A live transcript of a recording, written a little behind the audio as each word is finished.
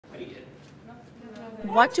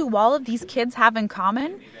what do all of these kids have in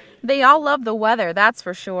common? They all love the weather, that's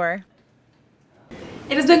for sure.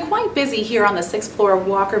 It has been quite busy here on the 6th floor of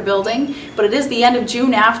Walker Building, but it is the end of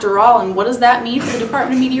June after all, and what does that mean for the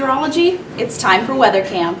Department of Meteorology? It's time for weather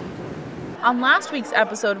camp. On last week's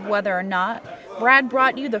episode of Whether or Not, Brad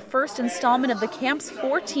brought you the first installment of the camp's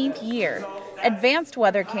 14th year, Advanced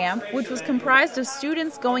Weather Camp, which was comprised of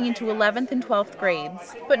students going into 11th and 12th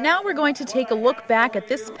grades. But now we're going to take a look back at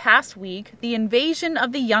this past week, the invasion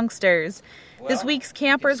of the youngsters. This week's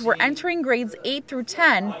campers were entering grades 8 through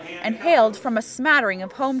 10 and hailed from a smattering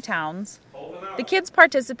of hometowns. The kids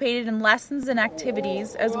participated in lessons and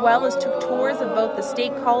activities, as well as took tours of both the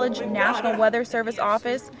State College National Weather Service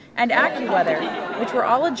office and AccuWeather, which were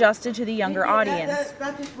all adjusted to the younger audience.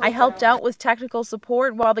 I helped out with technical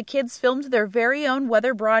support while the kids filmed their very own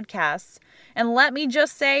weather broadcasts. And let me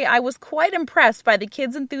just say, I was quite impressed by the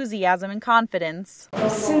kids' enthusiasm and confidence.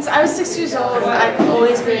 Since I was 6 years old, I've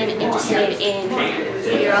always been interested in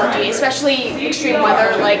meteorology, especially extreme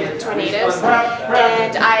weather like tornadoes.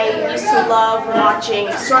 And I used to love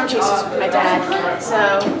watching storm chasers with my dad,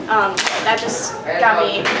 so that just got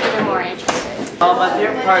me even more interested. My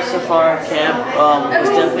favorite part so far at camp was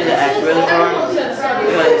definitely the AccuWeather farm,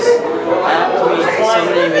 because I have to meet so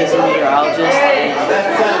many amazing meteorologists, and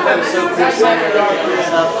it was so cool seeing how they do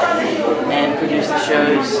stuff and produce the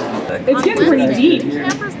shows. It's getting pretty deep.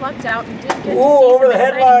 Campers lucked out and did get to see over the some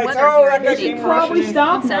headlights. exciting weather That here. should probably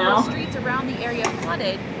stop Several now. streets around the area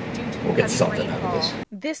flooded due to We'll get heavy something out of rainfall. this.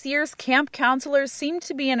 This year's camp counselors seemed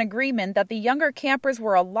to be in agreement that the younger campers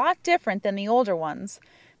were a lot different than the older ones.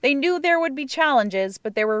 They knew there would be challenges,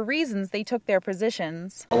 but there were reasons they took their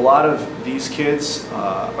positions. A lot of these kids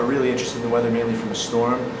are really interested in the weather mainly from a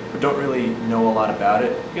storm, but don't really know a lot about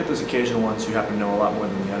it. You get those occasional ones who happen to know a lot more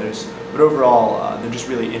than the others, but overall they're just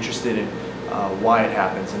really interested in why it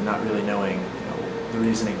happens and not really knowing the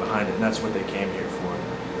reasoning behind it, and that's what they came here for.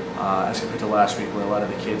 As compared to last week, where a lot of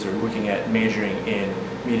the kids are looking at majoring in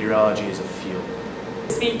meteorology as a field.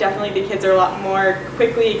 This week, definitely the kids are a lot more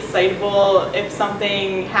quickly excitable. If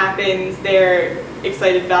something happens, they're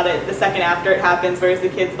excited about it the second after it happens, whereas the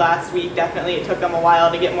kids last week, definitely it took them a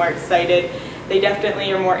while to get more excited. They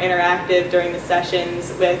definitely are more interactive during the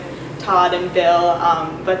sessions with Todd and Bill,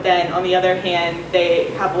 but then on the other hand,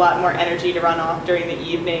 they have a lot more energy to run off during the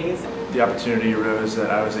evenings. The opportunity arose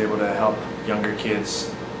that I was able to help younger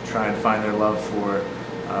kids try and find their love for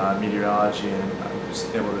meteorology, and I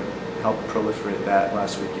was able to help proliferate that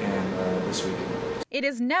last week and this week. It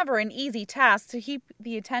is never an easy task to keep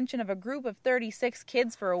the attention of a group of 36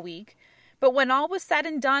 kids for a week, but when all was said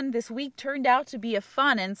and done, this week turned out to be a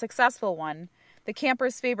fun and successful one. The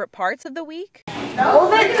campers' favorite parts of the week?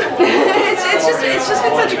 All of it. it's just been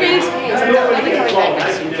such a great experience. I'm definitely coming back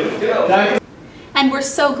next week. And we're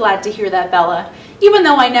so glad to hear that, Bella. Even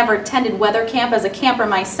though I never attended weather camp as a camper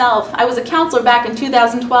myself, I was a counselor back in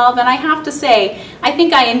 2012, and I have to say, I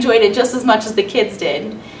think I enjoyed it just as much as the kids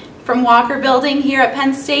did. From Walker Building here at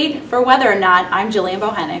Penn State, for Whether or Not, I'm Jillian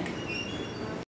Bohenek.